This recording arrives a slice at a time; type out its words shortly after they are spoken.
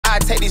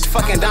Take these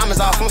fucking diamonds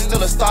off, I'm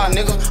still a star,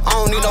 nigga. I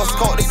don't need no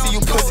scope to see you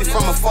pussy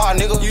from afar,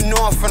 nigga. You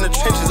know I'm from the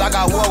trenches, I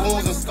got war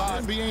wounds and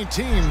scars. NBA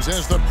teams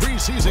as the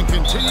preseason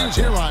continues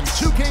here on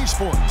 2K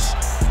Sports.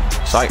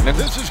 Psych, nigga.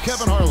 This is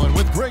Kevin Harlan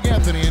with Greg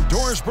Anthony and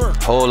Doris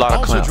Burke. Whole lot of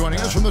also clamp, joining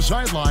us from the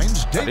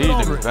sidelines, David these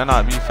Aldridge. niggas better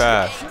not be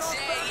fast.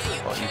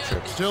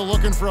 Oh, still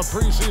looking for a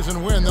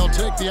preseason win. They'll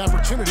take the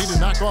opportunity to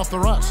knock off the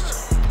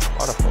rust.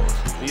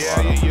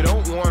 Yeah, you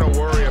don't want to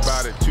worry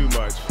about it too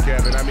much,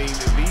 Kevin. I mean,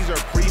 these are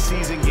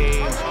preseason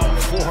games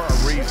for a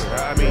reason.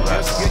 I mean,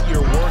 just get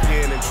your work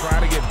in and try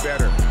to get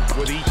better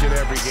with each and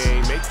every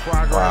game. Make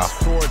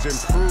progress towards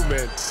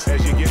improvement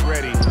as you get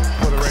ready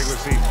for the regular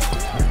season.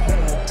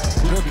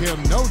 Took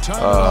him no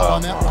time at all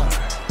on that one.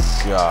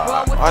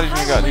 God, why did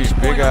you got these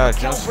big ass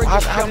jumps?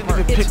 How did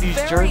you pick these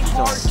jerseys on? It's very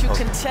hard to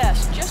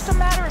contest. Just a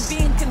matter of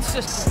being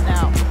consistent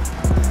now.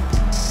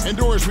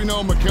 Indoors, we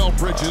know Mikal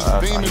Bridges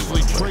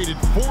famously traded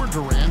for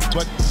Durant,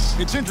 but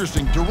it's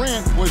interesting.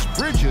 Durant was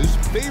Bridges'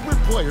 favorite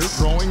player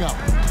growing up.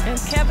 And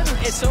Kevin,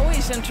 it's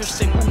always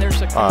interesting when there's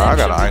a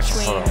connection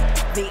between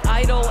the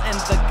idol and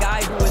the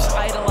guy who is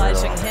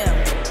idolizing him.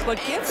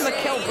 But give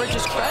Mikal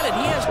Bridges credit.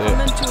 He has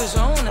come into his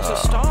own as a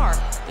star.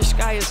 This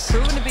guy has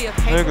proven to be a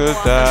capable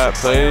niggas that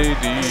play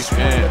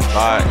defense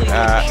like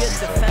that.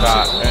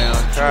 Goddamn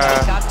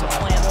trash. Got to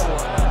plan for.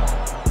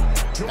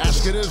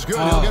 Basket is good.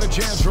 He'll get a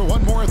chance for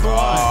one more at the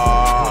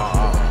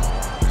line.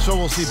 So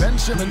we'll see Ben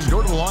Simmons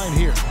go to the line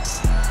here.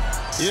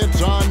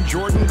 It's on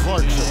Jordan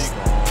Clarkson.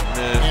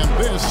 And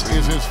this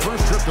is his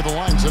first trip to the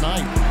line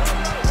tonight.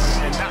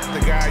 And not the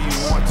guy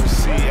you want to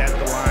see at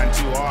the line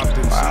too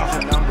often.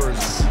 Season numbers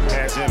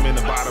has him in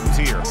the bottom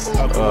tier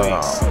of the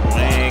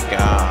league.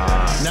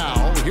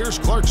 Now, here's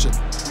Clarkson.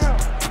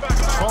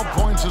 12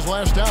 points his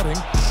last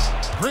outing.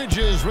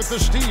 Bridges with the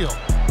steal.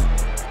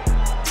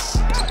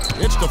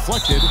 It's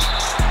deflected,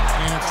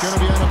 and it's going to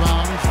be out of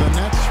bounds. The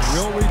Nets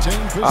will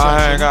retain possession.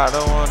 I ain't got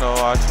no one to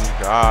watch you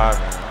driving.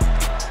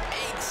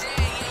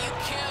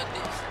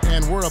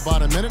 And we're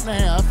about a minute and a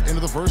half into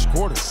the first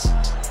quarter.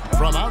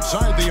 From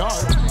outside the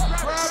arc,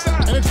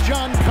 and it's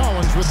John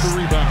Collins with the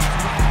rebound.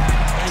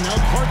 And now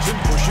Clarkson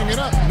pushing it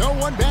up. No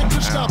one back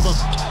to stop him.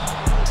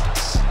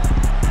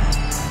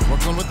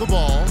 Brooklyn with the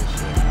ball.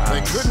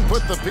 They couldn't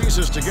put the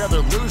pieces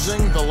together,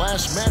 losing the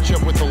last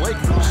matchup with the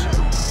Lakers.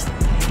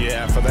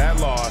 Yeah, for that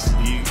loss,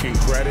 you can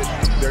credit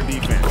their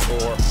defense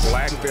or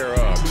lack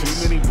thereof.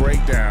 Too many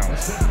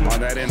breakdowns on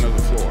that end of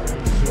the floor.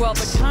 Well,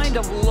 the kind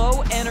of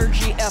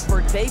low-energy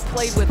effort they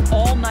played with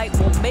all night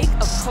will make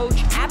a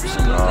coach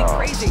absolutely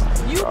crazy.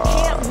 You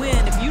can't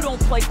win if you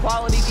don't play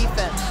quality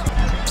defense.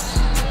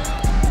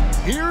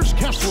 Here's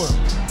Kessler.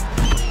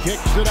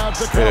 Kicks it out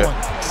to Collins.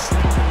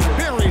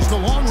 Buries the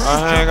long range.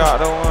 I ain't got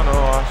no one to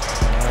watch.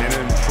 An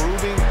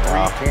improving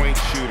three-point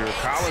shooter.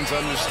 Collins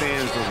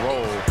understands the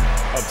role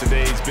of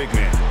today's big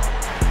man.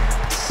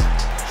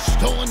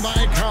 Stolen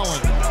by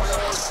Collins.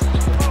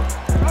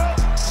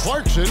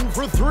 Clarkson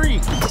for three.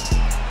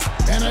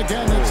 And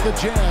again, it's the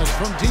Jazz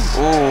from deep.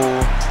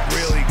 Ooh.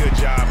 Really good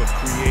job of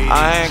creating.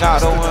 I ain't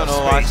got no one to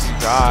watch you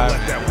drive.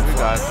 We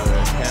got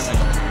the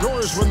chemistry.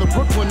 Doors, when the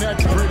Brooklyn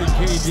Nets traded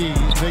KD,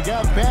 they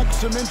got back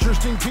some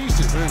interesting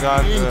pieces,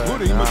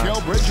 including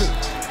Mikal Bridges.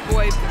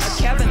 Boy,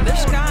 Kevin,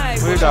 this guy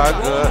was a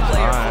role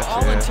player for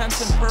all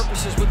intents and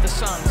purposes with the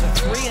Suns, a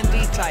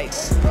 3-and-D type.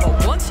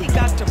 But once he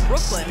got to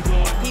Brooklyn,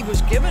 he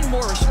was given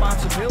more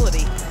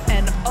responsibility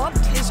and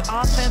upped his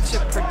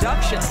offensive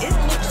production. It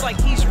looks like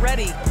he's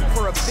ready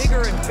for a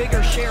bigger and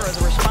bigger share of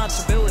the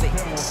responsibility.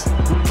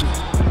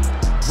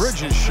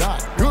 Bridges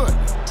shot, good.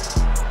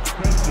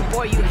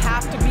 Boy, you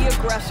have to be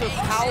aggressive,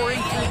 powering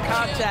through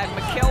contact.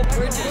 Mikal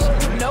Bridges,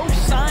 no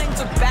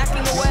signs of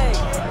backing away.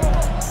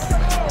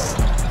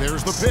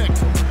 There's the pick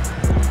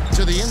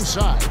to the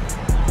inside.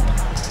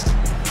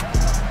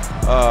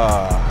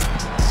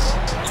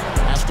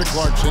 Pass to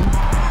Clarkson.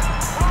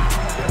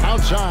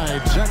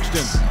 Outside,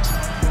 Sexton.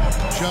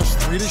 Just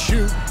 3 to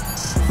shoot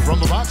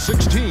from about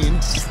 16.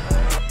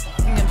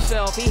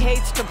 Himself, he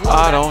hates to blow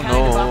that kind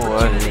of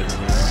opportunity.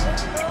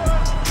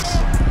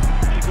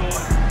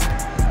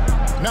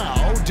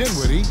 Now,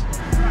 Dinwiddie.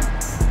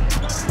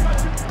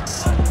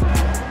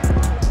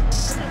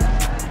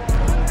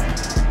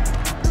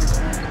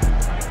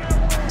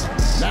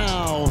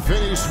 Now,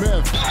 Finney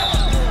Smith.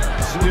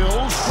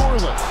 Still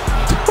scoreless.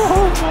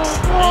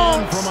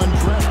 And from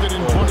undrafted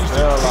in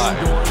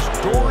 2016 doors,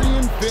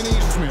 Dorian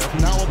Finney-Smith,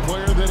 now a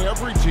player that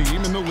every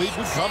team in the league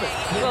would covet.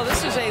 Well,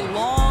 this is a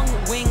long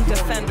wing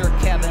defender,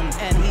 Kevin,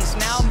 and he's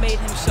now made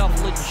himself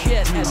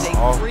legit as a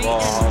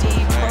 3-and-D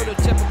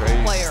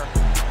prototypical player.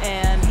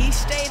 And he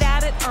stayed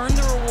at it, earned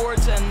the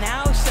rewards, and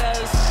now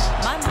says,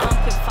 my mom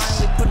can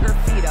finally put her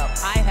feet up.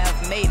 I have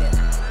made it.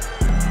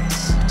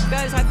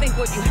 Guys, I think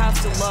what you have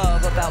to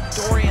love about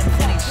Dorian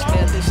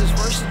Finney-Smith is his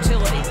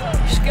versatility.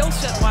 Skill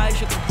set-wise,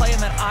 you can play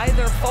him at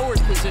either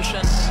forward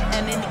position,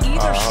 and in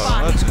either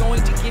spot, he's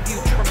going to give you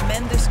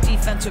tremendous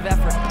defensive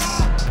effort.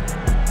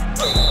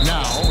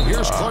 Now,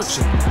 here's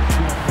Clarkson.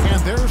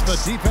 And there's the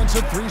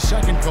defensive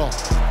 3-second call.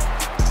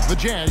 The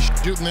Jazz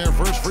shooting their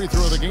first free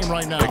throw of the game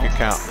right now. Make it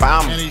count.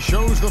 Bam. And he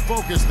shows the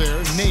focus there,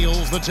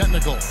 nails the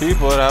technical.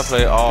 People that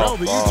play all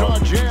the Utah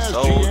Jazz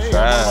so GA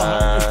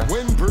fast.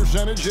 win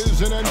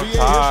percentages in NBA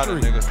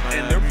history.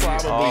 And they're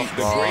probably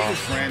the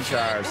greatest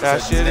franchise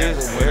that shit never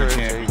is win a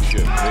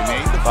championship. They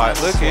made the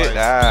finals look at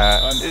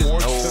that.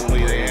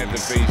 Unfortunately, they had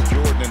to face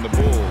Jordan and the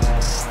Bulls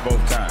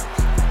both times.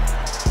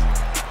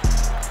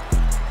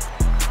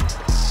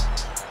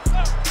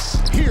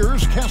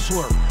 Here's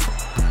Kessler.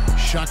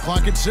 Shot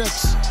clock at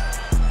 6.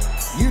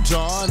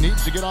 Utah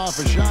needs to get off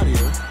a shot here.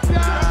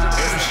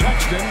 Here's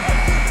Sexton.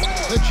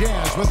 The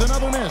Jazz with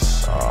another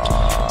miss.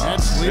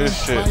 Nets leading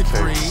by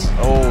 3.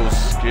 Oh,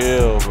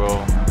 skill,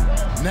 bro.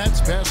 Nets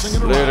passing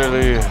it around.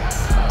 Literally.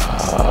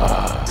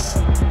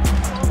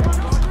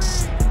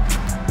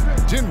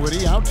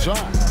 Dinwiddie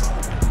outside.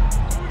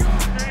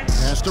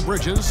 Pass to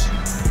Bridges.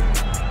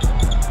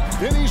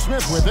 Finney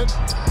Smith with it.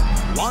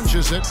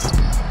 Launches it.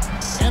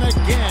 And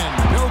again,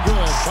 no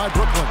good by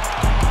Brooklyn.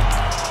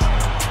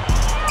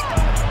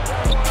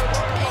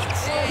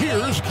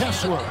 Here's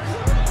Kessler.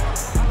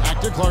 Back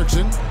to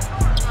Clarkson.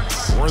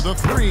 For the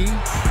 3.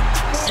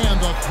 And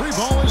the 3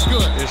 ball is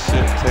good. This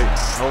shit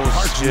takes no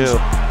skill.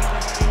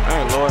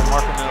 Hey, Lloyd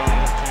marking it on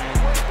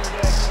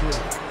this team.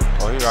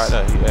 Oh, he right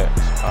there. He X.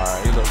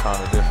 Alright, he look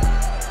kind of different.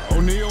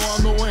 O'Neal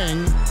on the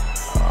wing.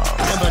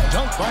 And the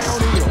dunk by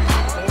O'Neal.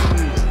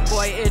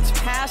 Boy, it's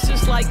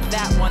passes like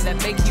that one that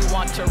make you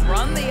want to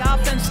run the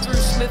offense through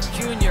Smith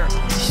Jr.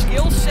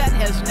 Skill set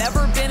has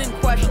never been in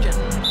question.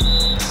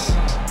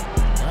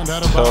 And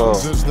out of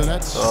bounds as the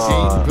Nets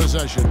gain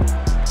possession.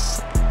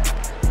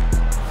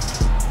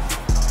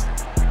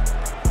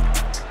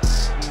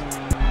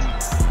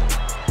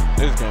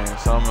 This game,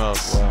 something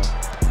else, boy.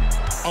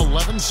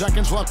 11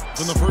 seconds left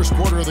in the first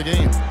quarter of the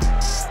game.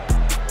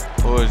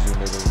 Who is you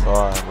niggas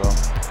guarding, bro?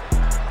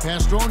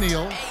 Pass to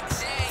O'Neal.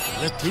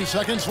 With 2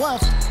 seconds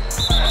left.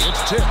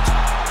 It's tipped.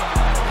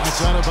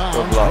 It's out of bounds.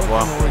 Good block,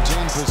 Brooklyn will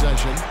retain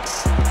possession.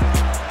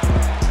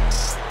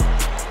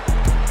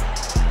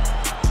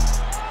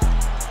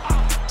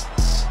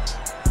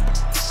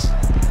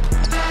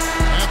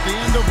 At the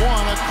end of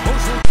one, a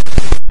closer.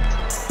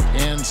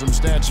 And some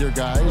stats here,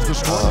 guys. The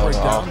score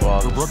breakdown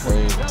for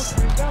Brooklyn.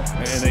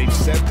 And they've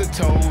set the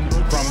tone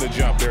from the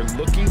jump. They're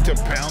looking to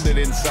pound it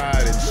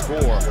inside and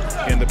score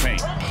in the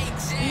paint.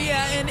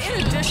 Yeah, and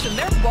in addition,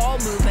 their ball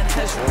movement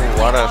has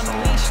really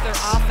unleashed their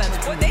offense.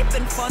 Boy, they've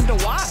been fun to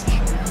watch.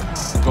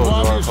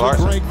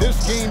 Break.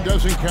 This game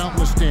doesn't count in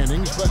the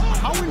standings, but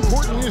how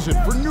important is it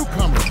for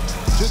newcomers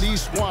to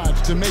these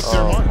squads to make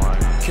their mark?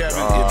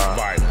 Kevin, it's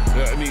vital.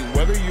 I mean,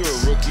 whether you're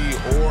a rookie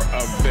or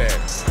a vet,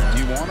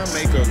 you want to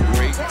make a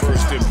great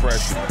first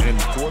impression.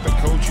 And for the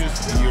coaches,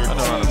 your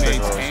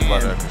teammates,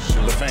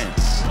 and the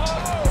fans.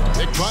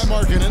 Nick by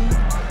Markkanen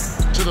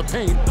to the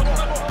paint.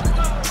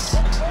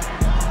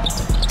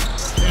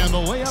 And the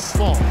layup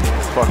falls.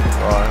 Fucking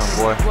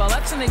boy. Well,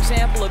 that's an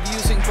example of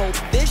using both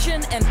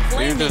vision and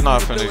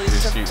playmaking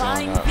abilities to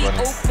find the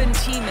open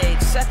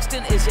teammates.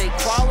 Sexton is a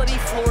quality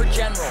floor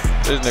general.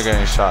 This nigga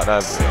ain't shot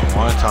that big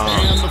one time.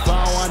 And the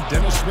foul on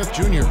Dennis Smith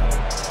Jr.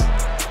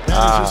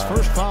 That is his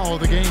first foul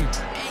of the game.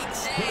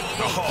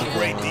 Oh,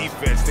 great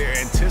defense there.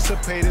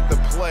 Anticipated the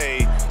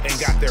play and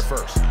got there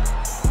first.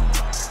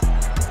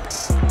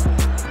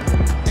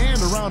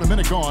 And around a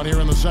minute gone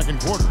here in the second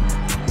quarter.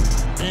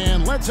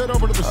 And let's head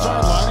over to the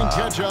sideline and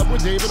catch up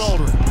with David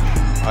Aldridge.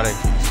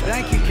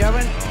 Thank you,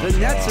 Kevin. The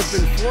Nets have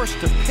been forced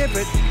to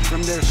pivot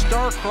from their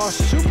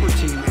star-crossed super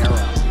team era.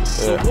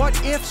 The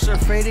what-ifs are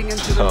fading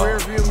into the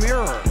rearview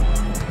mirror.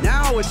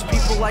 Now it's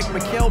people like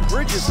Mikal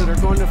Bridges that are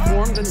going to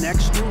form the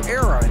next new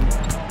era.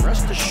 And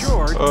rest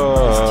assured, this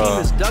team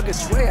has dug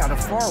its way out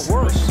of far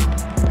worse.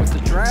 With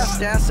the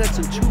draft assets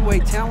and two-way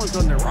talent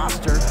on their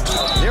roster,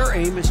 their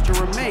aim is to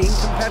remain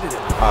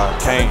competitive.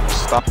 Can't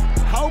stop.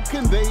 How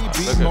can they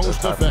be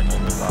most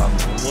effective?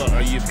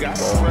 Well, you've got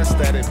to press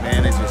that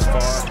advantage as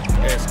far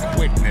as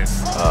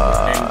quickness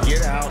and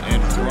get out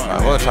and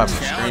run. What type of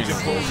challenge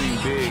screen? opposing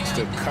bigs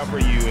to cover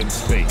you in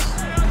space.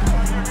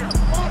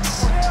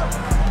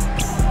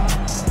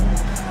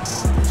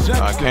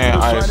 I can't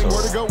deciding ISO.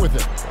 where to go with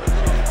it.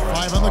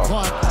 5 on the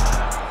clock.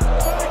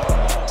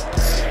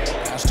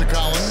 Pass to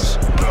Collins.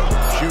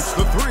 Shoots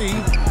the 3.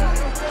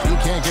 He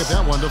can't get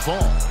that one to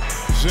fall.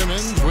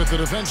 Simmons with the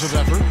defensive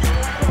effort.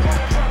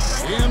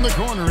 In the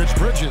corner, it's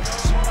Bridges.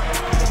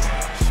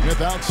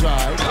 Smith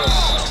outside.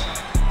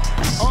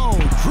 Oh,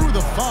 drew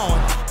the foul.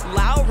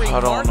 Lowry,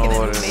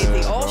 Markkanen, who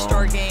made the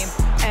All-Star game,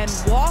 and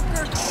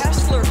Walker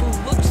Kessler, who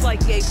looks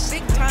like a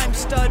big-time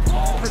stud,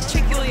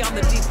 particularly on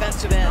the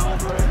defensive end.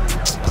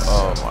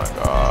 Oh my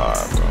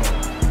God, bro.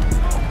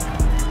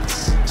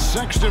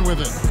 Sexton with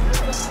it.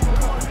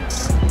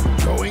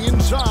 Going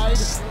inside.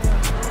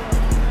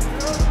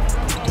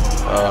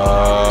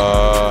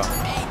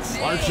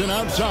 Clarkson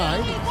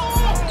outside.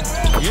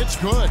 It's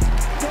good.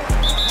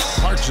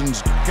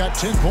 Clarkson's got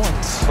 10 points.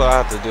 That's what I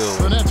have to do.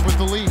 The Nets with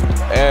the lead.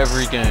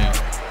 Every game.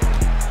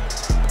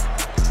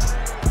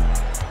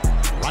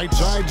 Right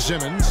side,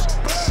 Simmons.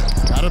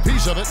 Got a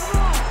piece of it.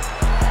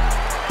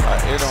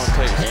 It don't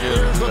take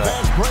skill. Here's the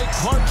fast break.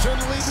 Clarkson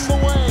leading the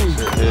way.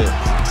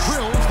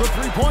 Drills the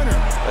three-pointer.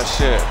 That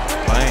shit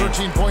lame.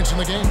 13 points in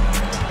the game.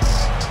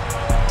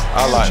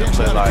 I like to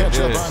play like catch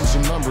this. up on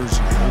some numbers.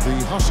 The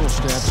hustle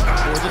stats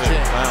for the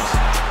Jazz.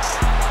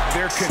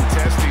 They're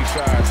contesting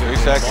shots and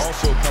they've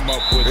also come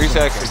up with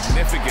some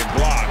significant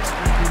blocks,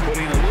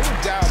 putting a little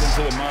doubt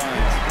into the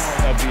minds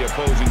of the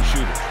opposing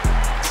shooter.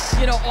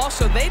 You know,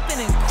 also, they've been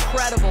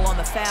incredible on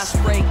the fast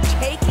break,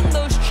 taking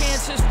those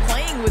chances,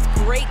 playing with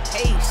great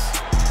pace.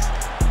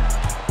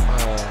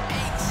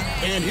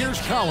 And here's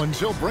Collins.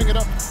 He'll bring it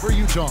up for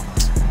Utah.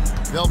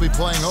 They'll be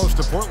playing host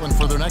to Portland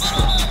for their next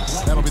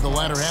game. That'll be the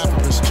latter half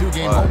of this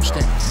two-game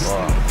homestand.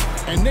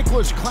 And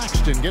Nicholas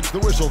Claxton gets the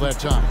whistle that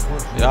time.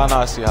 Y'all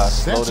not see how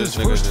slow that's this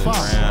his nigga first just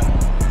foul. ran.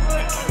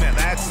 Man,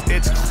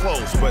 it's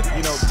close, but,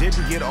 you know,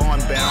 didn't get on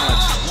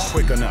balance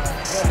quick enough.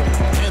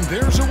 And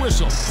there's a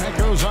whistle. That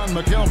goes on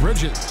Mikal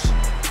Bridges.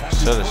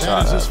 Should have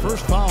shot that is his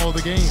first foul of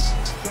the game.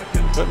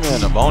 Put me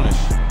in the bonus.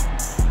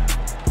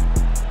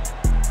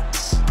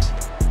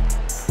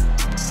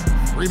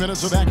 3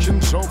 minutes of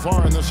action so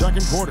far in the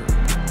second quarter.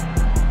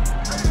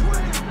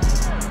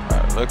 All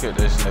right, look at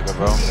this nigga,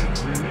 bro.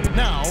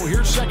 Now,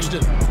 here's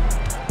Sexton.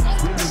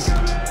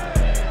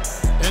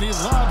 And he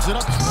lobs it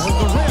up toward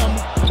the rim.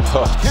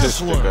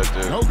 Kessler,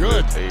 no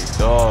good.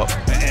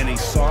 And he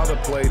saw the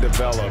play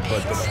develop,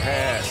 but the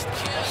pass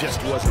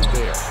just wasn't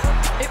there.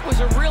 It was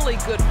a really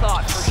good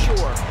thought for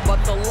sure,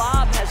 but the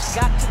lob has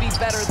got to be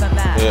better than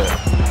that.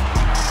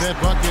 That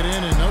bucket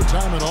in no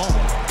time at all.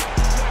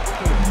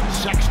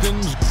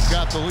 Sexton's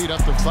got the lead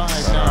up to 5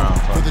 now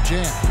for the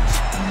Jazz.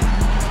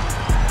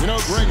 You know,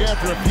 Greg,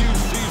 after a few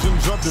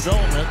seasons of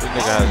development,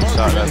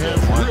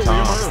 one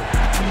time.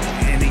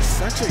 And he's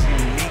such a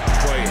unique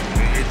player.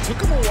 It took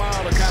him a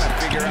while to kind of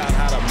figure out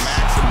how to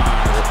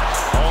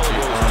maximize all of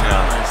those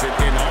talents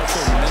and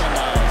also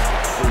minimize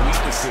the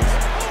weaknesses.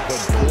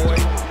 But boy,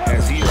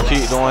 as he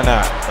keep doing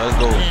that. Let's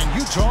go. And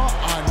Utah,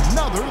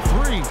 another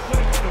 3.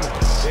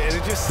 And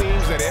it just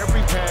seems that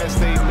every pass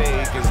they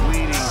make is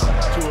leading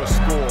to a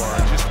score.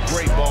 Just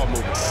great ball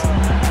movement.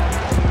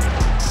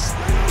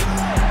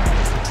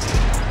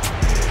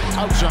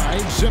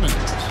 Outside, Simmons.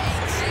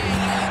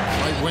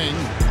 Right wing.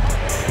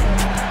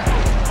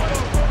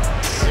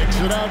 Kicks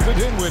it out to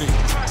Dinwiddie.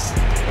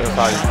 That's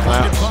how you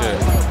clown shit.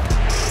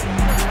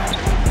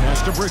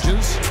 Pass to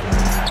Bridges.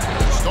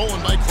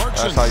 Stolen by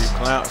Clarkson. That's how you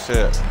clown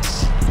shit.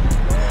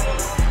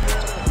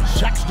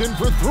 Sexton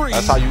for 3.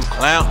 That's how you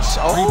clown.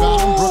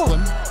 Rebound in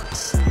Brooklyn.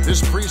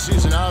 This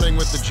preseason outing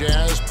with the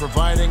Jazz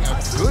providing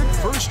a good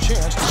first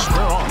chance to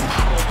square off.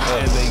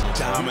 And they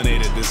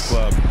dominated this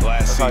club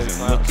last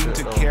season, looking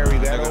to carry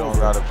that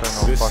over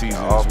this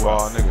season as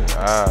well.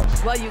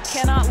 Well, you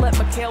cannot let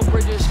Mikal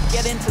Bridges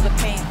get into the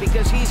paint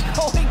because he's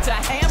going to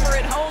hammer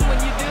it home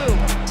when you do.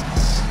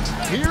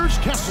 Here's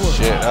Kessler.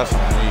 Shit, that's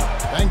on me.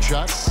 Bank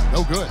shot,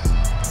 no good.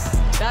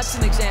 That's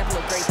an example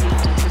of great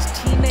defense. His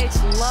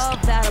teammates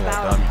love that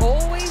about him.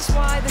 Always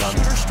why the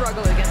shooters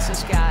struggle against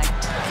this guy.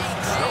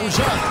 Goes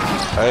up.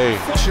 Hey.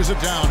 Pushes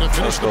it down to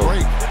finish the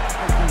break.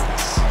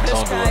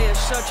 This guy is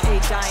such a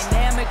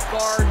dynamic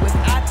guard with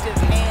active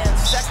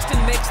hands. Sexton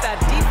makes that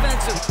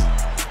defensive.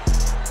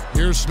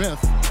 Here's Smith.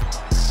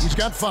 He's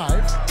got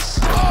 5.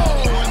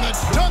 Oh, and the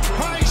dunk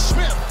by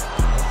Smith.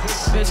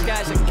 This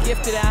guy's a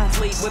gifted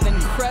athlete with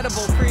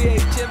incredible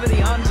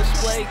creativity on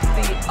display.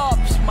 The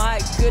ups, my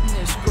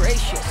goodness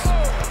gracious.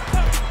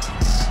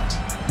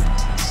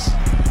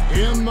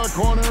 In the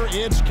corner,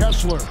 it's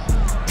Kessler.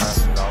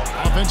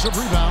 Offensive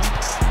rebound.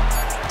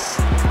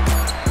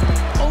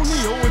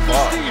 O'Neal with the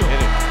steal.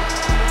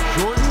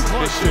 Jordan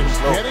Clarkson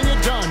getting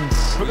it done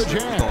for the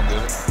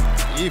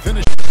Jazz. He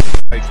finished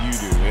like you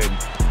do, and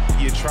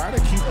you try to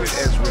keep it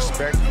as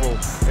respectful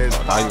as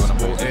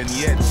possible, and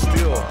yet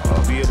still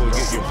be able to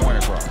get your point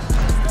across.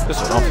 This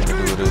is what I'm gonna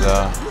do with his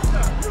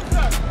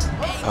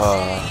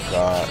oh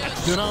God.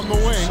 Get on the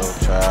wing.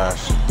 So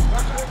trash.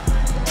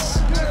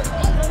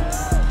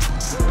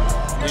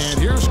 And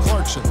here's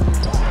Clarkson.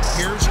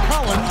 Here's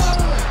Collins.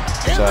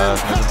 And then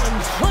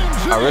Collins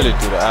slams it. I really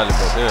do the alley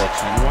back there.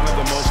 One of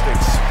the most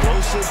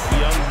explosive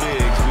young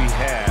bigs we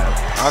have.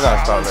 I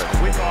gotta start that.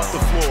 Quick off the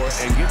floor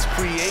and gets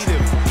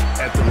creative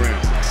at the rim.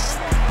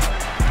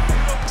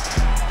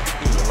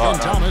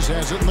 And Thomas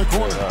has it in the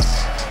corner.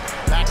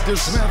 Back to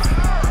Smith.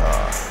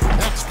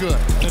 That's good.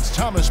 It's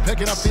Thomas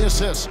picking up the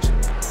assist.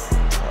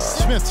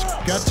 Smith's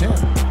got 10.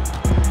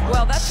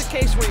 Well, that's a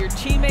case where your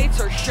teammates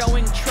are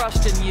showing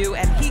trust in you,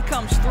 and he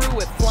comes through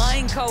with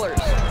flying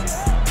colors.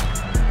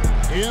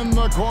 In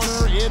the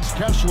corner, it's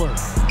Kessler.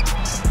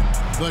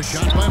 The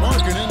shot by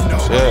Markkanen.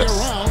 Nobody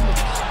around.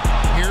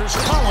 Here's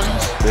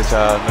Collins. Bitch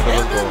nigga,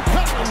 let's go.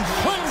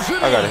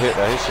 I gotta hit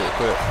that. His shit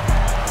quick.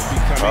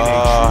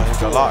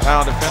 He's a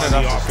lockdown defender.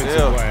 That's a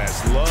steal.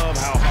 Love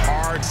how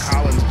hard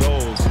Collins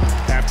goes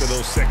after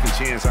those second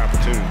chance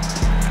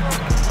opportunities.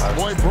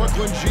 Boy,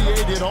 Brooklyn GA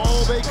did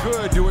all they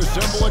could to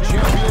assemble a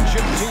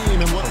championship team,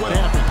 and look what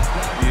happened.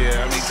 Yeah,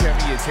 Yeah, I mean,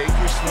 Kevin, you take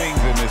your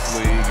swings in this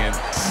league, and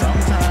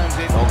sometimes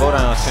it don't go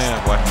down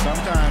 10, boy.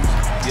 Sometimes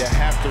you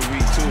have to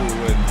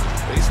retool, and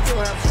they still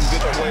have some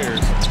good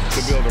players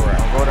to build around.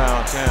 Don't go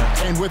down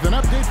 10. And with an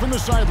update from the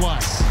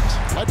sideline,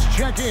 let's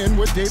check in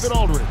with David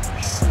Aldridge.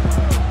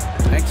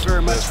 Thanks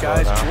very much,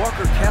 guys.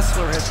 Walker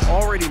Kessler has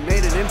already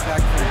made an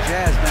impact for the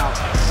Jazz. Now,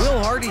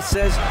 Will Hardy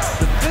says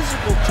the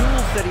physical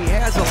tools that he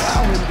has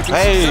allow him to be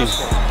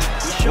successful.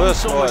 He's shown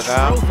so much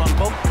growth on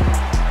both.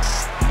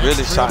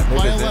 Really shot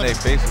niggas in their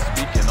faces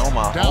speaking on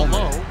my Down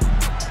homie. low,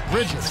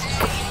 Bridges.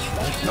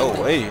 No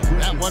way.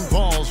 That one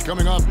falls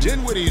coming off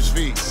Dinwiddie's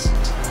feet.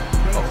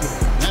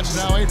 That's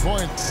now 8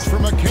 points for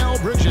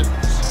Mikal Bridges.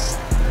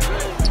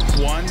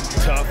 One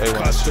tough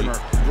customer.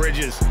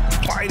 Bridges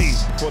fighting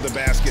for the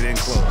basket in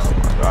close. Oh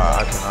my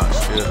God, I cannot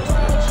steal this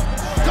bitch.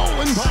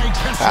 Stolen by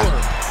Kessler.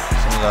 As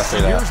soon as I say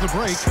that. Here's the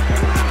break.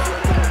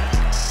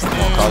 Come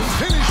on,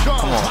 Collins.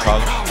 Come on,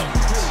 Collins.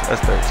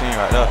 That's 13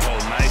 right there. Oh,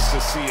 nice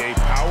to see a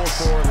power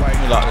forward like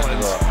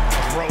Collins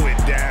throw it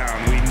down.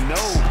 We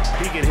know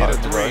he can hit a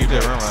three. He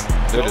did run.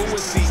 Go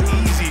with the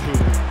easy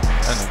hoop.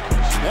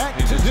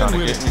 He's just trying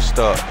to get me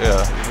stuck.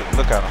 Yeah,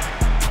 look at him.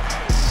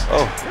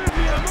 Oh.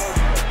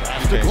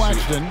 To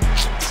Claxton.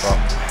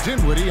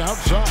 Dinwiddie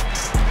outside.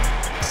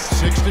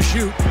 6 to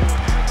shoot.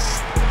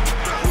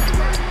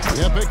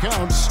 Yep, it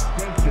counts.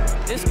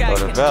 This guy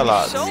can do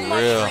so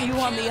much for you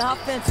on the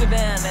offensive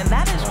end, and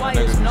that is why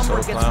his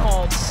number gets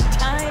called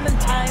time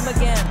and time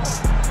again.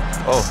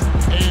 Oh.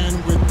 And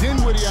with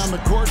Dinwiddie on the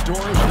court,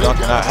 doors.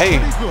 Hey,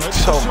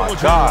 oh my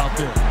God.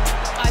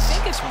 I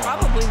think it's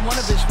probably one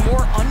of his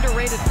more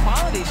underrated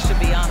qualities, to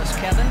be honest,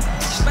 Kevin.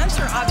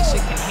 Spencer obviously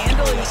can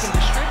handle it, he can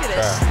distribute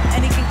it,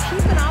 and he can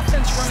keep an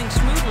offense running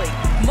smoothly.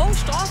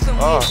 Most often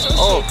we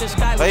associate this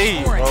guy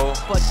with scoring,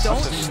 but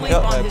don't sleep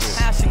on his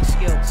passing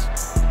skills.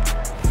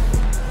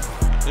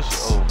 This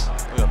shit,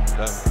 we up to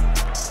 11.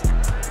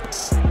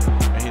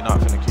 And he not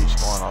finna keep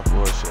scoring off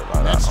bullshit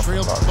like that. That's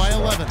trailed by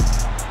 11.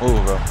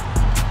 Move, bro.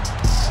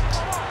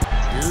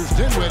 Here's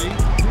Dinwiddie.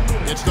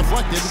 It's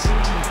deflected.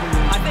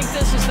 I think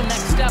this is the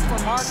next step for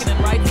Markkanen,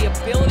 right? The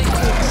ability to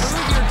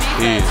improve your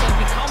defense and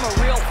become a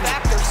real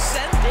factor.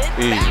 Send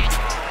it back.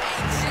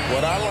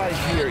 What I like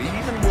here,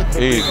 even with the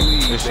big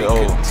lead, they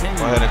continue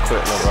Go ahead and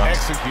quit, bro.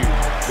 Execute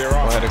their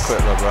offense. Go ahead and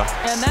quit, bro.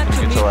 And that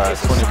to me is a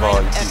sign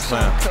of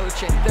excellent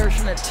coaching. There's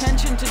an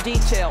attention to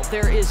detail.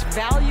 There is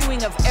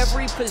valuing of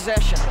every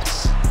possession.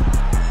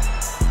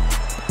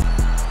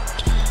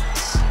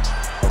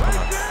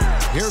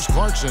 Here's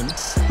Clarkson.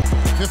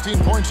 15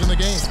 points in the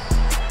game.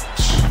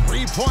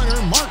 Three-pointer,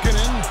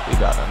 Markkanen. He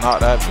got to knock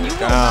that bitch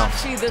down. You will not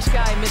see this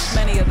guy miss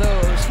many of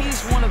those.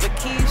 He's one of the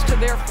keys to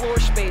their floor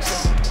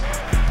spacing.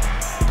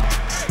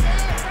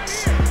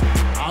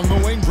 On the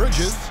wing,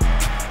 Bridges.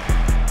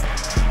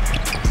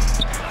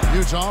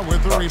 Utah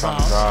with the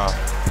rebound.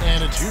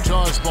 And it's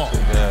Utah's ball.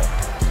 Yeah.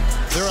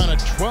 They're on a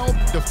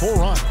 12-4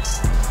 run.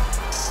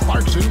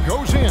 Clarkson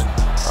goes in.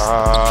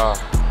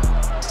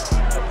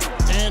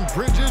 And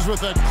Bridges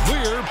with a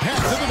clear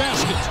pass to the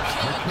basket.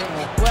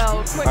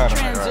 Well, quick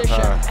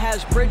transition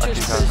has Bridges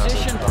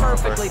positioned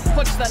perfectly.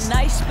 Puts the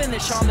nice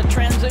finish on the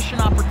transition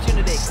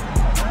opportunity.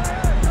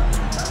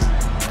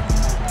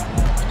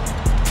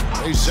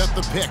 They set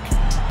the pick.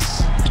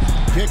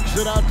 Kicks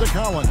it out to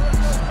Collins.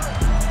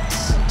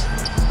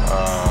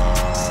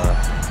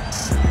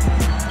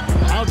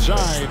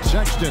 Outside,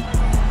 Sexton.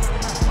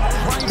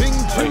 Driving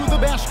to the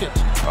basket.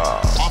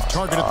 Off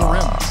target at the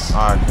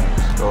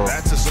rim.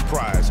 That's a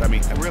surprise. I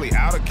mean, really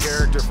out of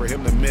character for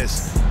him to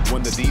miss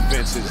when the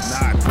defense is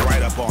not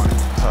right up on him.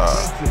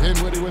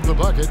 Dinwiddie with the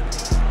bucket.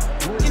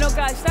 You know,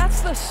 guys,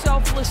 that's the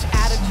selfless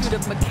attitude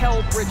of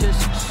Mikal Bridges.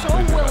 So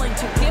willing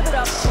to give it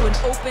up to an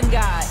open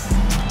guy.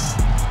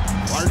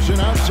 Clarkson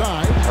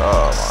outside.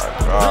 Oh,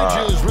 my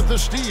God. Bridges with the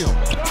steal.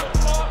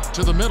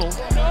 To the middle.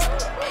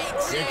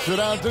 Kicks it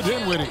out to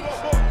Dinwiddie.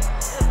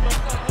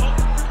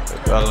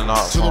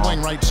 To the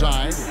wing right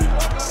side.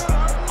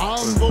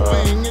 On the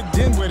wing,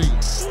 Dinwiddie.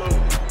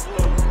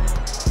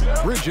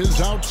 Bridges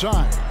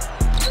outside.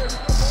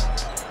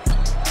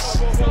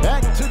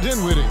 Back to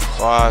Dinwiddie.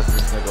 Why is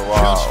this nigga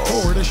wild?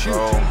 Just 4 to shoot.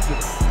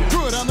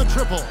 Good on the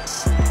triple.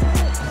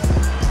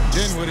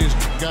 Dinwiddie's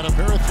got a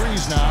pair of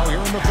threes now here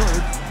in the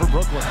third for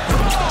Brooklyn.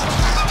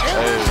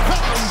 And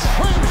Collins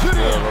slams it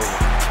in.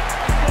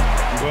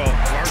 Well,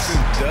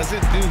 Clarkson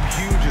doesn't do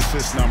huge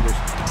assist numbers,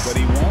 but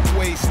he won't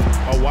waste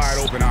a wide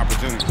open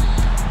opportunity.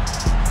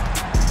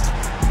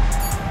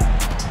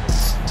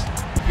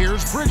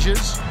 Here's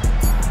Bridges.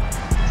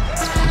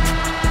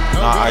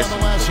 No good on the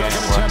last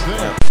second attempt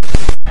there.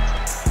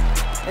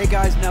 Hey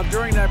guys, now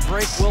during that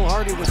break, Will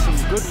Hardy with some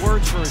good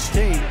words for his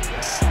team.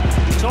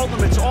 He told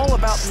them it's all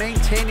about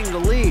maintaining the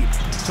lead.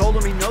 He told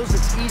them he knows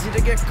it's easy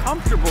to get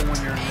comfortable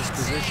when you're in this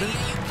position,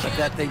 but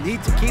that they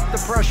need to keep the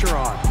pressure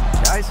on.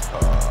 Guys?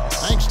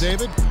 Thanks,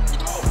 David.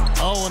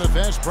 Oh, and a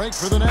fast break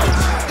for the Nets.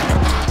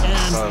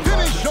 And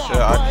finish off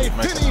by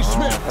Finney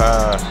Smith.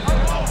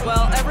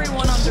 Well,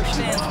 everyone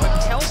understands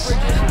Mikal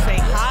Bridges is a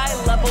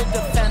high-level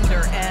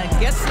defender and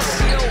gets the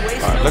steal,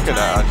 wasting no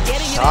time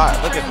getting it into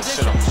transition. Look at the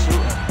shit I'm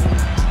shooting.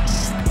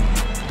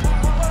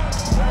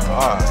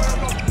 God.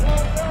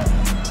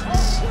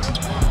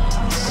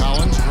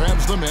 Collins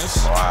grabs the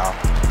miss. Wow.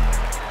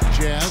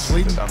 Jazz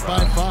leading by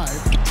 5.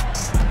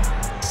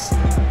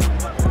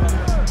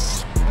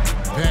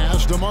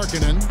 Pass to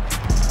Markkanen.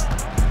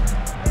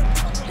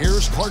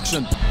 Here's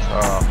Clarkson.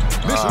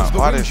 Misses the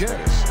wing check.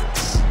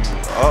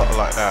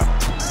 Like that.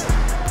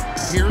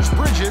 Here's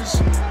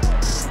Bridges.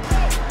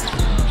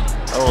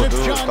 Oh, it's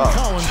dude, John stop.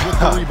 Collins with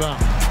the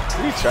rebound.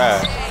 He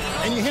trash.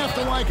 And you have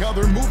to like how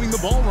they're moving the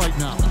ball right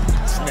now.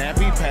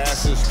 Snappy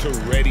passes to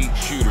ready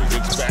shooters.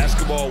 It's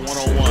basketball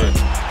 101.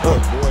 Oh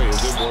boy, is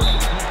it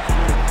working.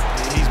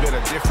 He's been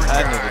a different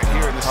guy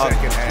here in the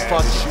second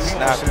half. His shooting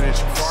percentage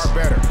far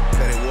better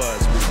than it was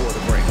before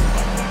the break.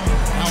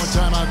 Now a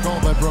timeout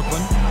called by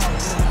Brooklyn.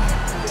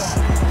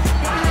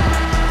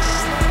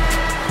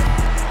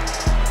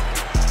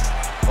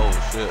 Oh,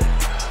 shit.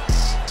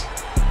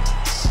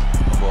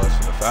 Oh, boy,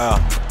 it's a foul.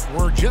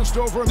 We're just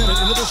over a minute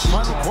into this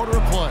final quarter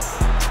of play.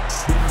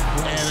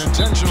 An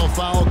intentional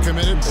foul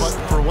committed, but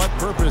for what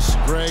purpose,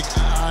 Greg,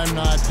 I'm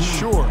not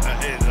sure.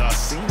 A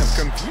scene of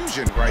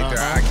confusion right there.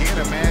 I can't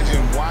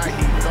imagine why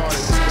he thought it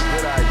was a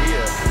good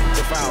idea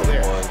to foul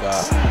there. Boy,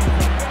 God.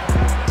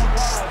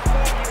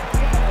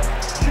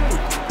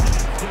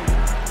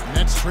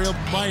 Nets trailed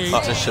by 8.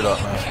 Lock this shit up,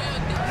 man.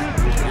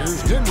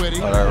 Here's Dinwiddie.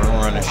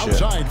 Run this shit.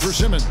 Outside for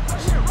Simmons.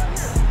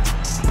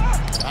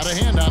 Got a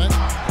hand on it.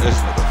 This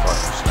nigga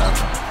fucking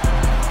snapping.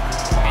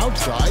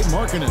 Outside,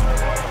 Markkanen.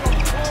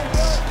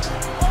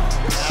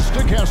 Pass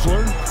to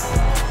Kessler.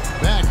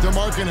 Back to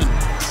Markkanen.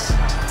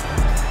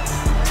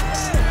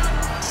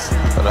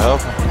 Gotta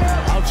help him.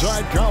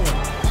 Outside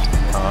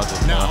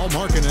Collins. Now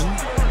Markkanen.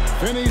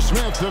 Finney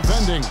Smith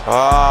defending.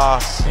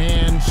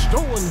 And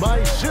stolen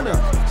by Simmons.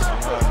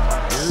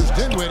 Here's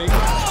Dinwiddie.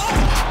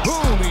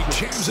 Boom, he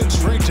jams it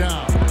straight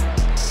down.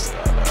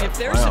 If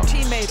there's a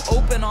teammate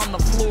open on the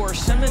floor,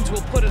 Simmons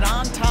will put it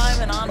on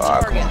time and on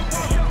target.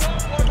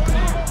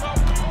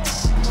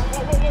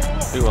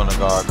 He want to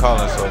guard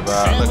Collins so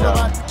bad. And Look we're at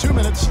him. about 2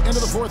 minutes into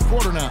the fourth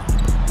quarter now.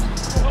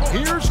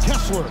 Here's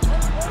Kessler.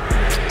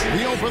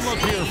 The open look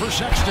here for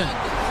Sexton.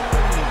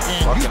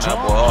 And Fucking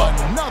Utah,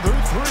 another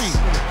 3.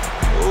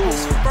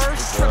 His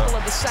first triple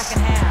of the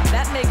second half.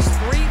 That makes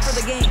 3 for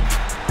the game.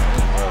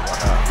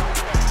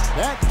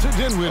 Back to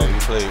Dinwiddie. Oh, you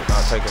played,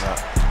 not taking that.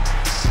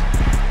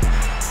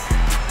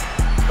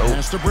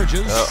 Pass to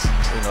Bridges. Yep,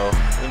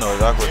 we know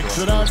exactly what Kicks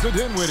you it want out to to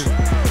Dinwiddie.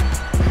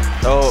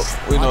 No,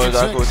 we know Pocket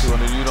exactly what 6. you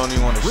want to do. You don't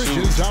even want to shoot.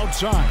 Bridges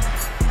outside.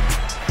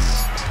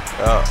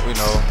 Yeah, we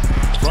know.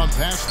 From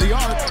past the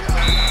arc.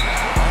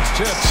 That's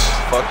tips.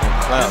 Fucking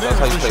clamp. And That's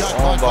how you there's the play shot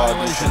on clock ball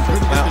violation. defense.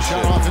 Couldn't get the Clamp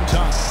shot shit. off in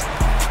time.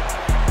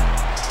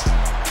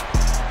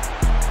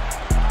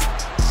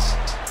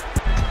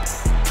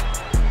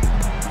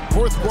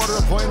 Fourth quarter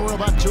of play, and we're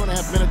about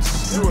 2.5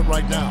 minutes through it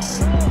right now.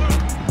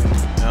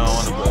 I don't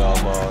want to play all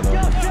ball, though.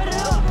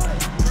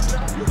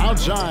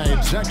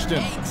 Outside,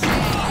 Sexton.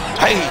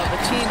 Hey! The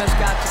team has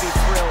got to be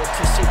thrilled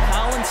to see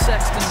Colin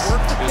Sexton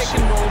work the pick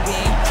and roll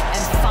game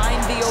and find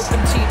the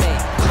open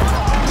teammate.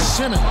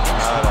 Simmons.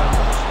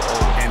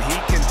 And he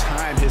can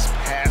time his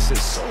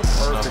passes so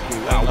perfectly.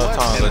 Wow, No what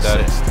time an for that.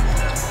 assist.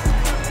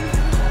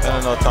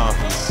 There's no time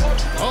for you.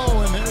 Oh,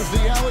 and there's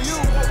the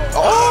alley-oop.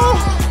 Oh!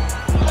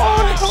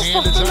 And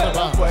it's out of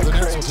bounds. The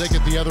Nets will take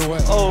it the other way.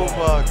 Oh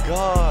my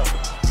God.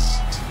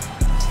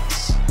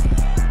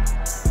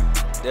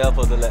 They're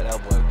supposed to let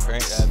that boy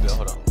crank that bitch.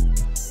 Hold on.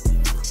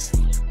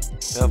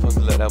 They're supposed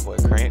to let that boy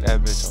crank that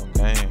bitch on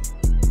game.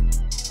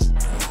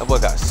 That boy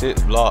got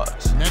 6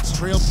 blocks. Nets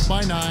trailed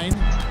by 9.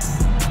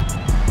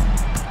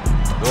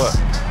 What?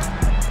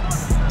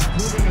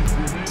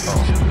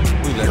 Oh,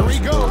 we let Here he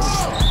him goes.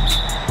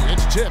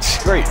 It's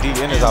tipped. Great D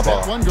in his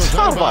eyeball. One goes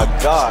out Oh of my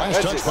bounds. God. Nice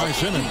That's touch just by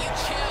Simmons.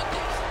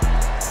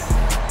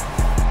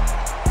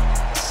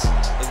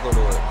 Let's go to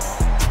work, man.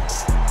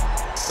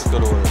 Let's go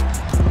to work.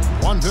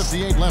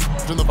 1:58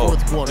 left in the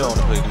fourth He quarter. don't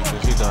want to play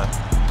defense. He done.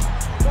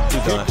 He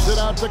done. Kicks it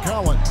out to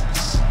Collins.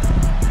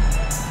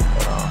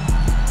 Hold on.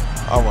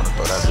 I want to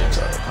throw that bitch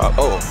out.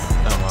 Oh,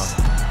 never mind.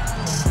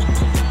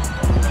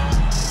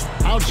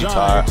 Outside,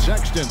 tired.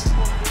 Sexton.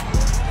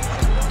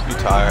 You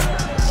tired?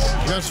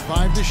 Just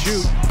 5 to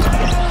shoot.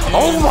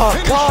 Oh my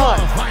Finished God.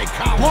 off by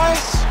Collins. What?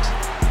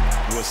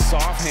 With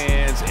soft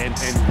hands and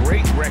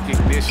great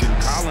recognition,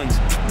 Collins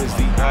is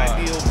the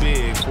ideal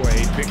big for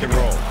a pick and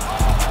roll.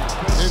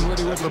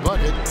 Dinwiddie with the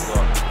bucket.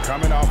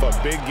 Coming off a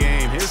big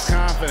game, his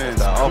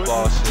confidence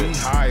couldn't be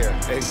higher,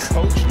 and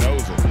coach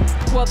knows it.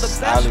 Well, the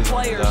best Alley's on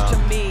players his to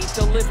me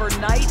deliver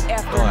night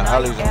after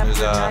Alley's night on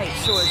his after eye. night.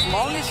 So as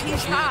long as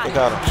he's hot, Look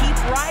at him. keep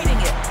riding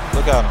it.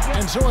 Look at him.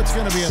 And so it's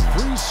going to be a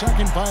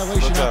 3-second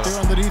violation Look out at there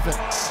on the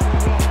defense.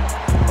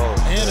 Oh,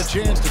 And a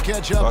chance to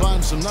catch up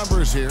on some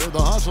numbers here.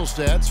 The hustle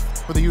stats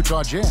for the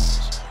Utah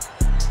Jazz.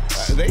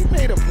 They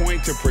made a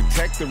point to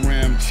protect the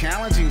rim.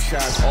 Challenging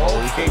shots all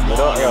came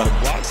on. yeah. The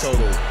block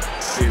total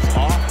is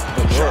off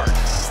the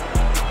charts.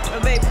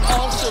 They've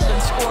also been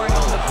scoring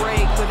on the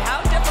break. With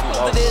how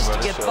difficult it is to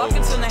get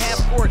buckets in the half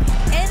court,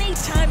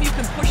 anytime you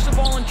can push the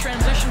ball in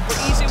transition for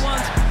easy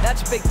ones,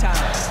 that's big time.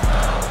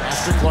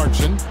 Pass to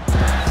Clarkson.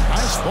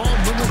 Nice ball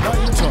movement by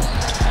Utah.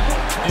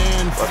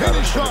 And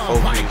finished off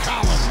by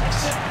Collins.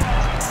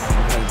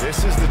 And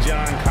this is the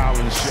John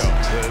Collins show.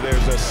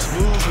 There's a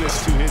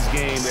smoothness to his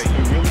game that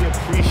you really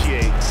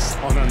appreciate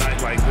on a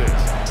night like this.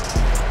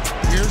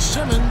 Here's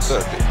Simmons.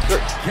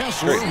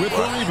 Kessler with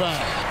the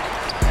rebound.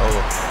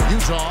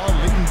 Utah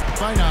leading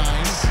by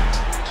 9.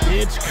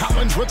 It's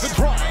Collins with the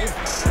drive.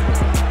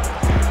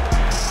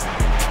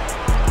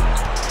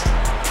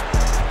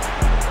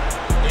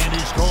 And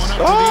he's going up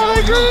to the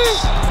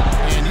alley-oop.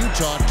 And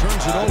Utah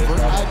turns it over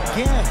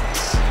again.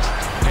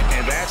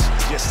 And that's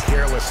just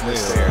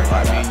carelessness there.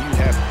 I mean, you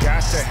have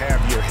got to have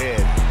your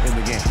head in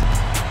the game.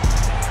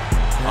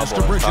 Pass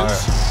to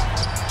Bridges.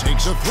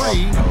 Takes a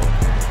 3.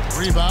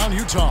 Rebound,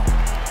 Utah.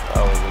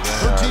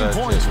 13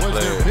 points was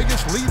their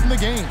biggest lead in the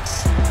game.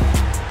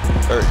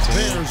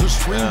 13. There's a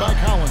screen by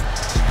Collins.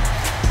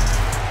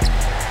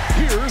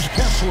 Here's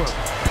Kessler.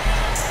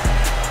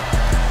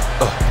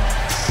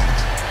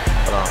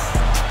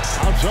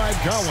 Outside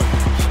Collins.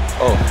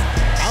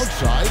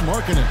 Outside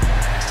Markkanen.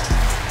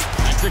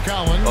 Back to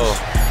Collins.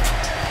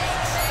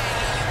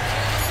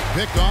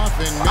 Picked off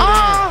in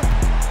midair.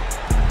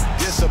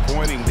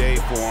 Disappointing day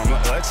for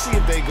them. Let's see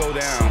if they go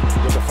down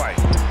with a fight.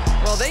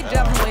 Well, they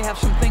definitely have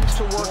some things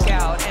to work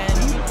out,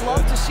 and you'd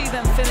love to see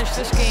them finish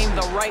this game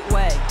the right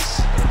way.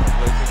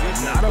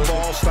 Not a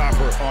ball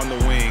stopper on the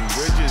wing.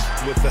 Bridges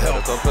with the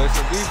help. Go play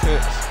some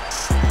defense.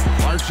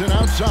 Clarkson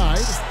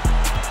outside.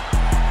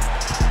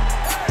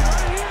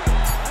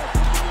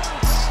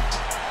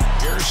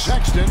 Here's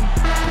Sexton.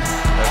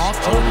 Off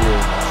to so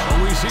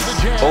we see the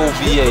Jazz.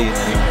 OVA.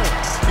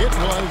 It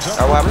was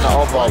That happened to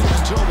all balls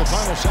until the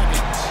final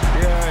seconds.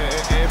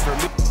 Yeah, and for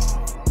me.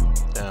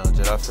 Damn,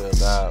 Jed, I feel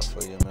bad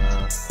for you,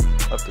 man.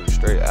 I threw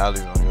straight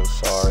alleys on your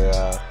sorry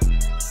ass.